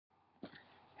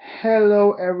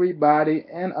Hello, everybody,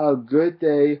 and a good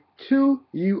day to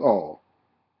you all.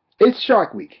 It's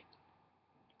Shark Week,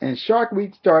 and Shark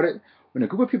Week started when a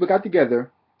group of people got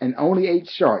together and only ate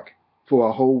shark for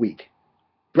a whole week.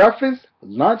 Breakfast,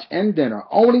 lunch, and dinner,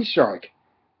 only shark.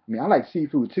 I mean, I like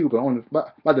seafood too,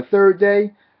 but by the third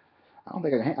day, I don't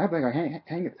think I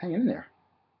hang in there.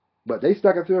 But they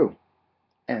stuck it through,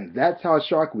 and that's how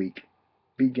Shark Week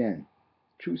began.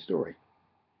 True story.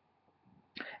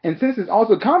 And since it's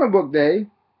also Comic Book Day,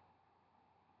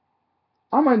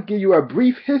 I'm going to give you a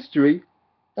brief history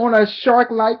on a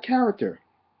shark-like character.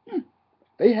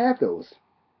 They have those.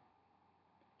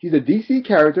 He's a DC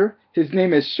character. His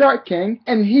name is Shark King,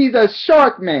 and he's a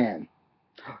Shark Man.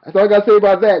 That's all I got to say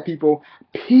about that, people.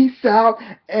 Peace out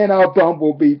and a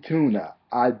bumblebee tuna.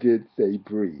 I did say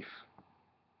brief.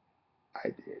 I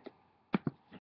did.